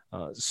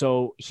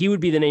 So he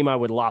would be the name I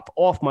would lop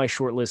off my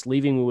short list,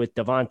 leaving me with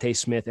Devontae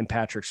Smith and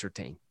Patrick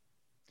Surtain.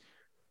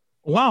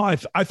 Wow,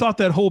 I thought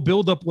that whole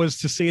buildup was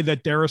to say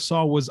that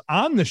Darrisaw was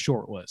on the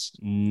short list.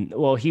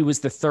 Well, he was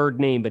the third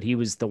name, but he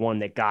was the one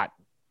that got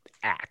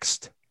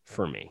axed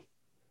for me.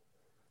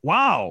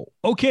 Wow.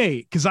 Okay,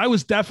 because I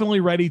was definitely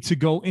ready to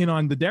go in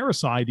on the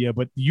Darrisaw idea,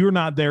 but you're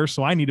not there,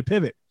 so I need to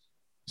pivot.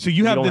 So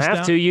you have don't this have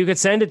down? to. You could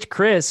send it to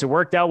Chris. It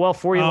worked out well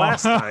for you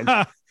last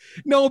time.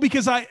 No,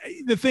 because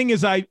the thing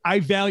is, I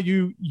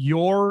value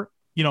your,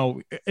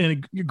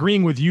 and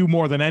agreeing with you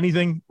more than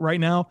anything right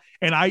now.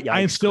 And I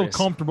am still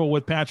comfortable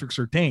with Patrick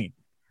Surtain.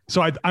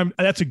 So I'm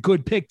that's a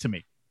good pick to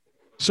me.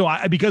 So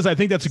because I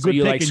think that's a good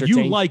pick, like and Surtain?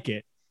 you like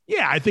it.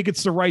 Yeah, I think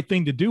it's the right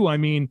thing to do. I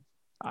mean,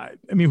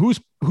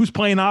 who's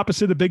playing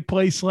opposite the big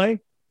play Slay?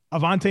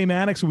 Avonte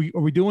Maddox. Are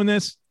we doing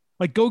this?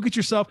 Like, go get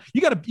yourself.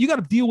 You got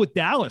to deal with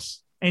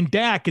Dallas and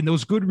Dak and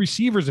those good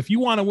receivers. If you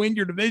want to win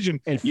your division,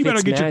 you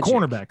better get your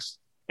cornerbacks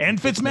and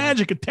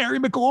Fitzmagic and Terry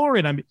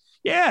McLaurin. I mean,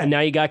 yeah. And now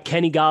you got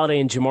Kenny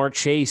Golladay and Ja'Marr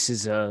Chase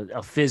as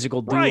a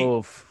physical duo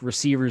of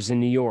receivers in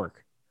New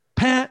York.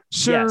 Pat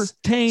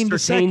Surtain.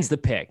 Surtain's the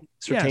pick.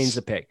 Surtain's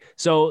the pick.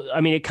 So,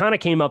 I mean, it kind of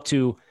came up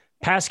to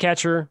pass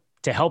catcher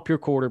to help your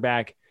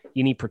quarterback.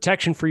 You need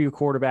protection for your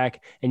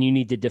quarterback, and you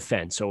need to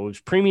defend. So it was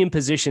premium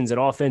positions at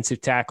offensive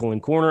tackle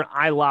and corner.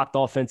 I lopped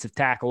offensive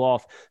tackle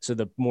off. So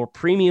the more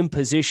premium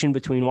position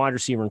between wide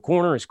receiver and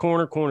corner is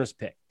corner. Corner's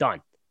pick.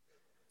 Done.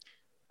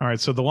 All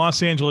right. So the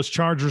Los Angeles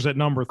Chargers at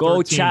number 13.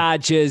 Go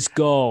Chargers,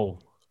 go.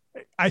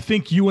 I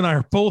think you and I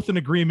are both in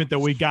agreement that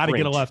we got to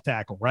get a left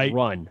tackle, right?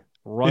 Run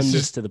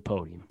this to the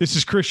podium. This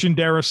is Christian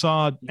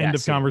Darrisaw. End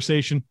of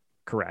conversation.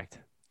 Correct.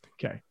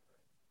 Okay.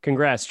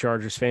 Congrats,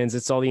 Chargers fans.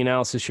 That's all the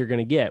analysis you're going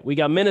to get. We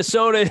got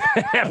Minnesota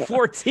at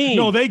 14.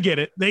 No, they get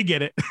it. They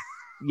get it.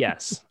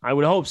 Yes, I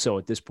would hope so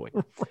at this point.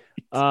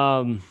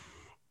 Right.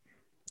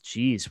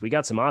 Geez, we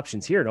got some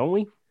options here, don't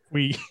we?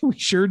 We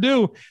sure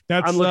do.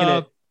 That's I'm looking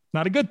at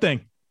not a good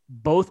thing.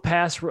 Both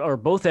edge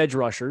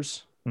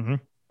rushers, mm-hmm.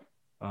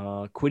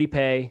 Kwity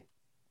Paye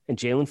and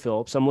Jalen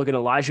Phillips. I'm looking at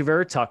Elijah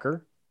Vera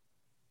Tucker.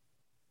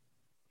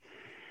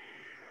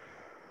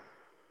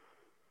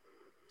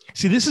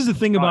 See, this is the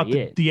thing about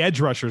the edge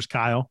rushers,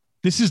 Kyle.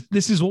 This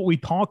is what we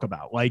talk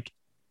about. Like,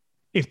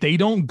 if they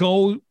don't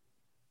go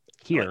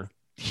here,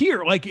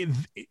 like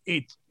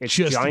it's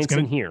just Giants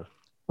in here,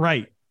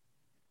 right?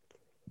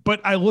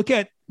 But I look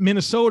at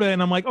Minnesota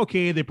and I'm like,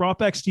 okay, they brought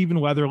back Stephen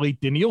Weatherly.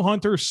 Danielle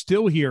Hunter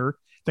still here.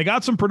 They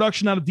got some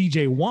production out of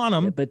DJ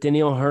Wanham. Yeah, but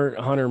Danielle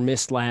Hunter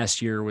missed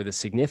last year with a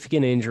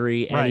significant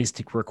injury, and he's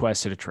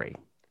requested a trade.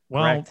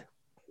 Well, correct?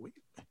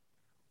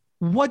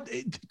 What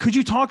could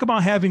you talk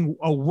about having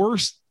a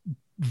worse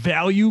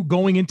value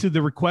going into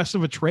the request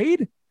of a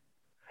trade?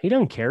 He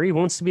doesn't care. He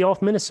wants to be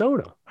off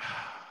Minnesota.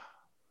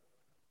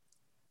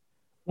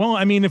 Well,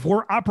 I mean, if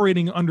we're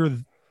operating under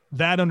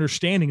that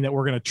understanding that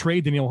we're going to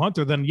trade Danielle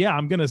Hunter, then yeah,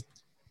 I'm going to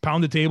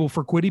pound the table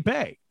for Kwity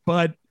Paye.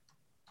 But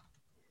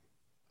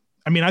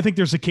I mean, I think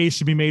there's a case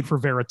to be made for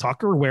Vera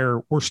Tucker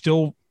where we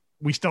still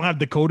have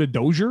Dakota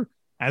Dozier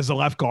as the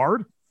left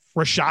guard.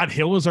 Rashad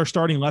Hill is our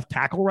starting left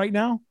tackle right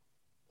now.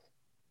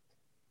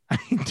 I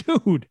mean,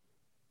 dude,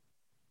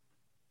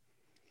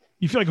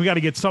 you feel like we got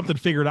to get something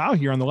figured out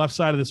here on the left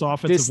side of this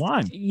offensive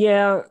line.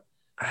 Yeah.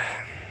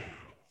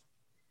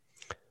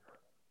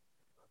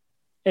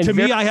 And to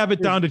me, I have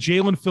it down to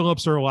Jalen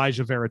Phillips or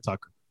Elijah Vera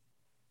Tucker.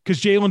 Because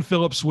Jalen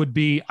Phillips would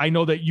be, I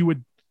know that you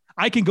would,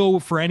 I can go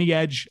for any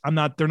edge.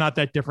 They're not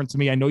that different to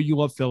me. I know you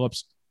love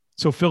Phillips.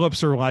 So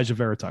Phillips or Elijah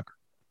Vera Tucker.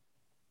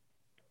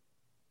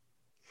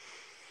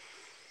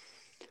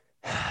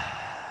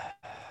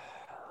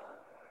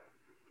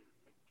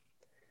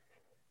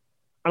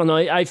 I don't know.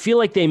 I feel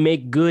like they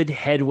make good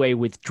headway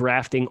with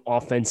drafting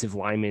offensive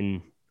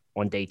linemen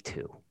on day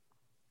 2.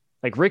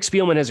 Like Rick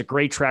Spielman has a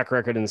great track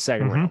record in the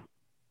second round.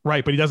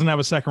 Right, but he doesn't have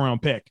a second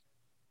round pick.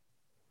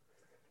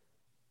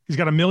 He's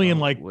got a million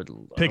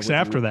picks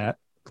after that.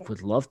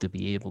 Would love to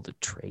be able to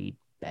trade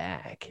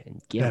back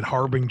and get that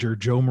harbinger,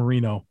 Joe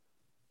Marino.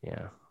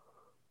 Yeah.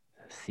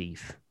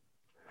 Thief.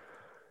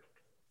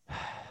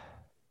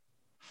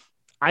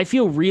 I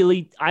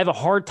have a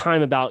hard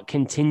time about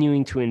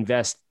continuing to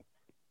invest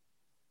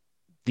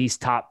these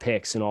top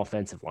picks in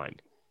offensive linemen.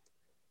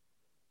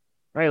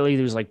 Right? Like,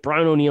 there was like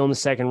Brian O'Neill in the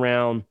second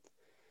round.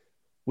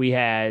 We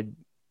had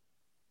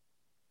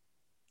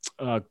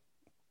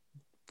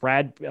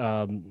Bradbury,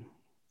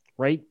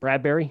 Garrett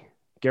Bradbury.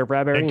 Garrett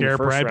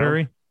Bradbury,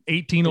 round.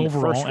 18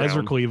 overall.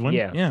 Ezra Cleveland.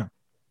 Yeah.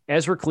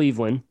 Ezra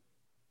Cleveland.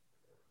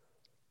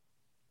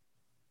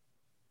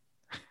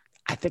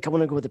 I think I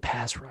want to go with the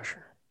pass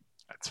rusher.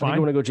 That's fine. I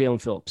want to go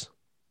Jalen Phillips.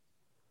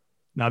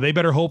 Now they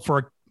better hope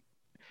for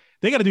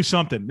they got to do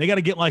something. They got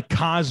to get like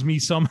Cosme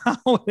somehow.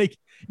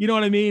 You know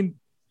what I mean?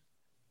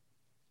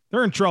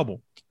 They're in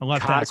trouble.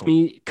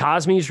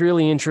 Cosme is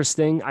really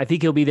interesting. I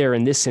think he'll be there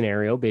in this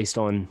scenario based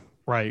on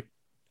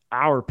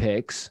our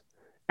picks.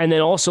 And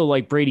then also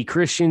like Brady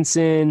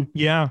Christensen.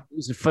 Yeah.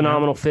 He's a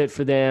phenomenal fit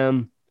for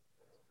them.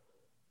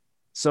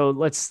 So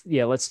let's do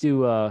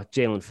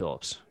Jalen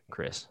Phillips,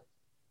 Chris.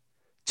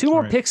 2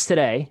 more picks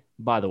today,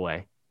 by the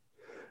way.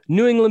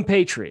 New England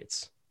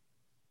Patriots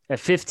at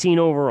 15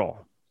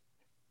 overall.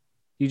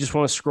 You just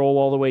want to scroll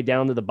all the way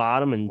down to the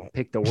bottom and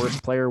pick the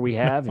worst player we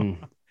have and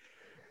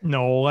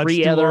no, let's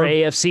 3 other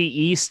AFC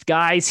East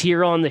guys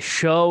here on the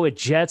show, a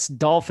Jets,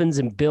 Dolphins,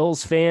 and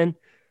Bills fan.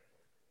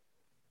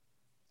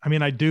 I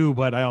mean, I do,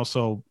 but I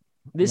also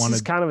This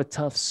is kind of a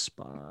tough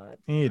spot.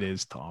 It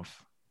is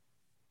tough.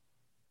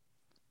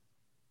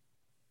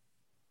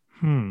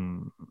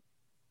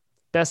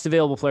 Best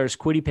available players: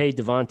 Kwity Paye,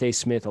 Devontae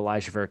Smith,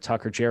 Elijah Vera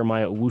Tucker,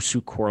 Jeremiah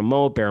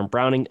Owusu-Koramoah, Baron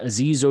Browning,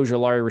 Azeez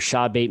Ojulari,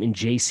 Rashad Bateman,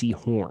 J.C.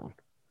 Horn.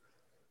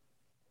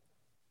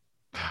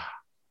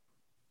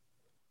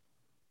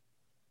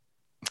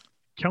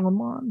 Kellen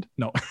Mond?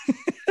 No.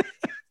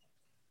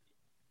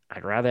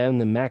 I'd rather have him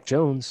than Mac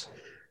Jones.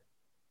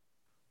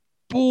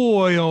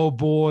 Boy, oh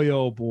boy,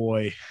 oh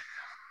boy.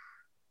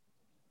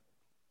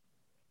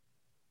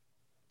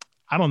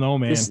 I don't know,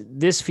 man.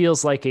 This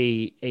feels like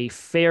a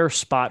fair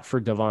spot for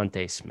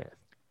Devontae Smith.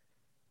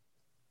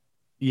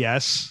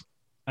 Yes.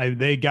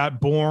 They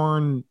got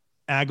Bourne,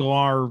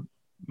 Aguilar,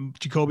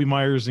 Jacoby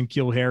Myers, and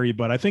N'Keal Harry,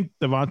 but I think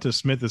Devontae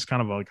Smith is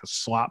kind of like a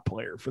slot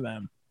player for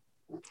them.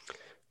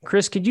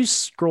 Chris, could you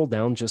scroll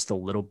down just a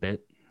little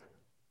bit?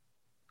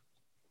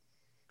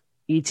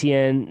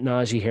 ETN,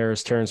 Najee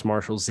Harris, Terrence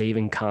Marshall,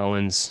 Zaven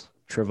Collins,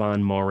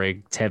 Trevon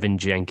Moehrig, Tevin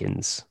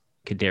Jenkins,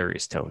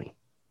 Kadarius Toney.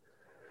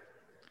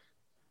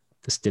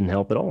 This didn't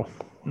help at all.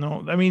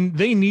 No, I mean,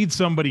 they need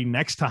somebody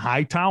next to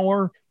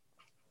Hightower,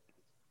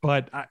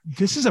 but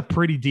this is a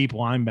pretty deep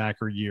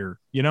linebacker year.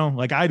 You know,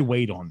 like I'd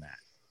wait on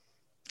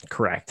that.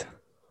 Correct.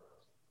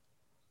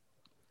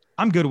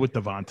 I'm good with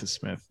Devonta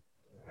Smith.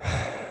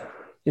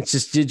 It's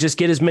just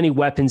get as many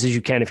weapons as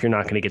you can if you're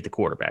not going to get the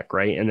quarterback,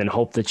 right? And then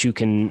hope that you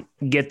can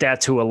get that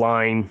to a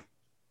line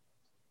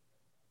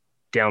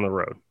down the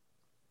road.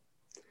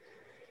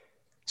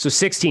 So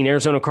 16,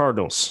 Arizona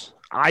Cardinals.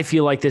 I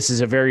feel like this is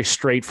a very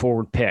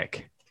straightforward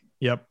pick.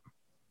 Yep.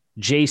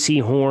 J.C.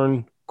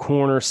 Horn,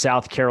 corner,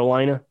 South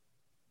Carolina.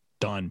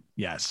 Done.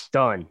 Yes.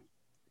 Done.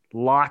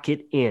 Lock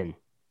it in.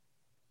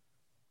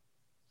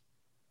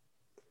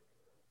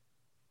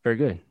 Very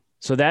good.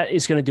 So that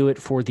is going to do it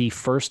for the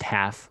first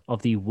half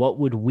of the What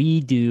Would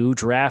We Do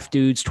Draft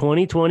Dudes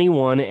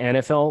 2021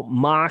 NFL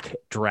mock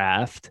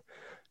draft.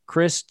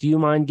 Chris, do you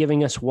mind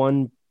giving us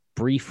one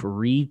brief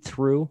read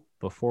through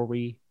before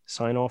we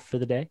sign off for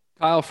the day?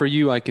 Kyle, for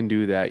you, I can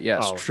do that.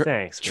 Yes. Oh,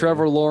 thanks.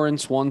 Trevor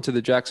Lawrence, 1 to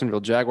the Jacksonville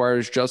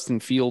Jaguars. Justin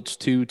Fields,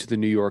 2 to the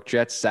New York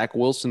Jets. Zach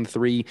Wilson,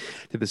 3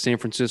 to the San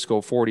Francisco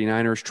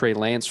 49ers. Trey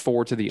Lance,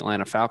 4 to the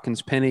Atlanta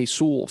Falcons. Penei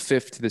Sewell,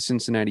 5th to the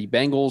Cincinnati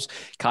Bengals.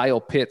 Kyle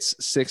Pitts,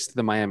 6th to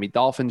the Miami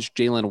Dolphins.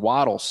 Jalen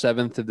Waddle,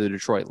 7th to the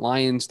Detroit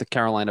Lions. The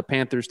Carolina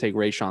Panthers take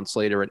Rashawn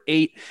Slater at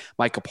 8.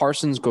 Micah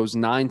Parsons goes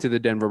 9 to the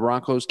Denver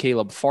Broncos.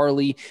 Caleb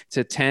Farley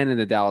to 10 in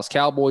the Dallas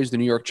Cowboys. The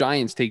New York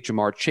Giants take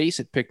Jamar Chase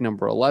at pick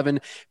number 11.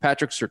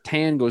 Patrick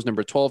Surtain goes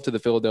number 12 to the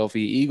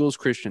Philadelphia Eagles.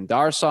 Christian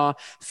Darsaw,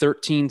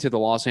 13 to the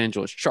Los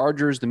Angeles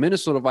Chargers. The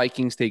Minnesota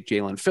Vikings take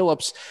Jalen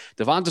Phillips.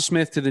 Devonta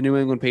Smith to the New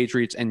England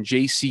Patriots, and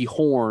J.C.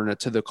 Horn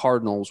to the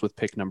Cardinals with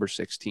pick number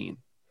 16.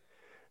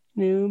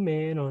 New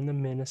man on the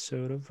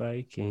Minnesota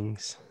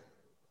Vikings.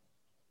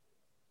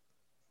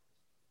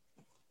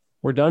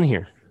 We're done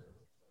here.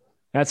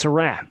 That's a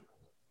wrap.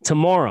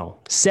 Tomorrow,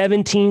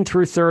 17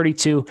 through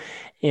 32,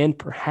 and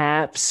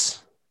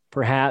perhaps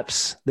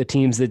the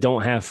teams that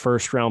don't have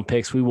first round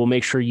picks, we will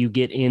make sure you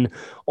get in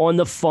on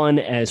the fun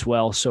as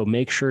well. So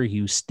make sure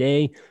you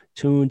stay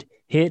tuned,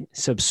 hit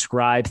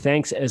subscribe.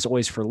 Thanks as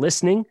always for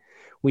listening.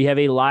 We have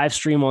a live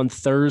stream on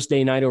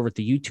Thursday night over at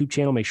the YouTube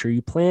channel. Make sure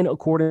you plan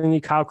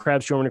accordingly. Kyle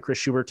Krabs, Jordan, and Chris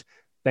Schubert.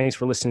 Thanks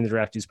for listening to the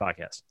Draft Dudes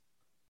podcast.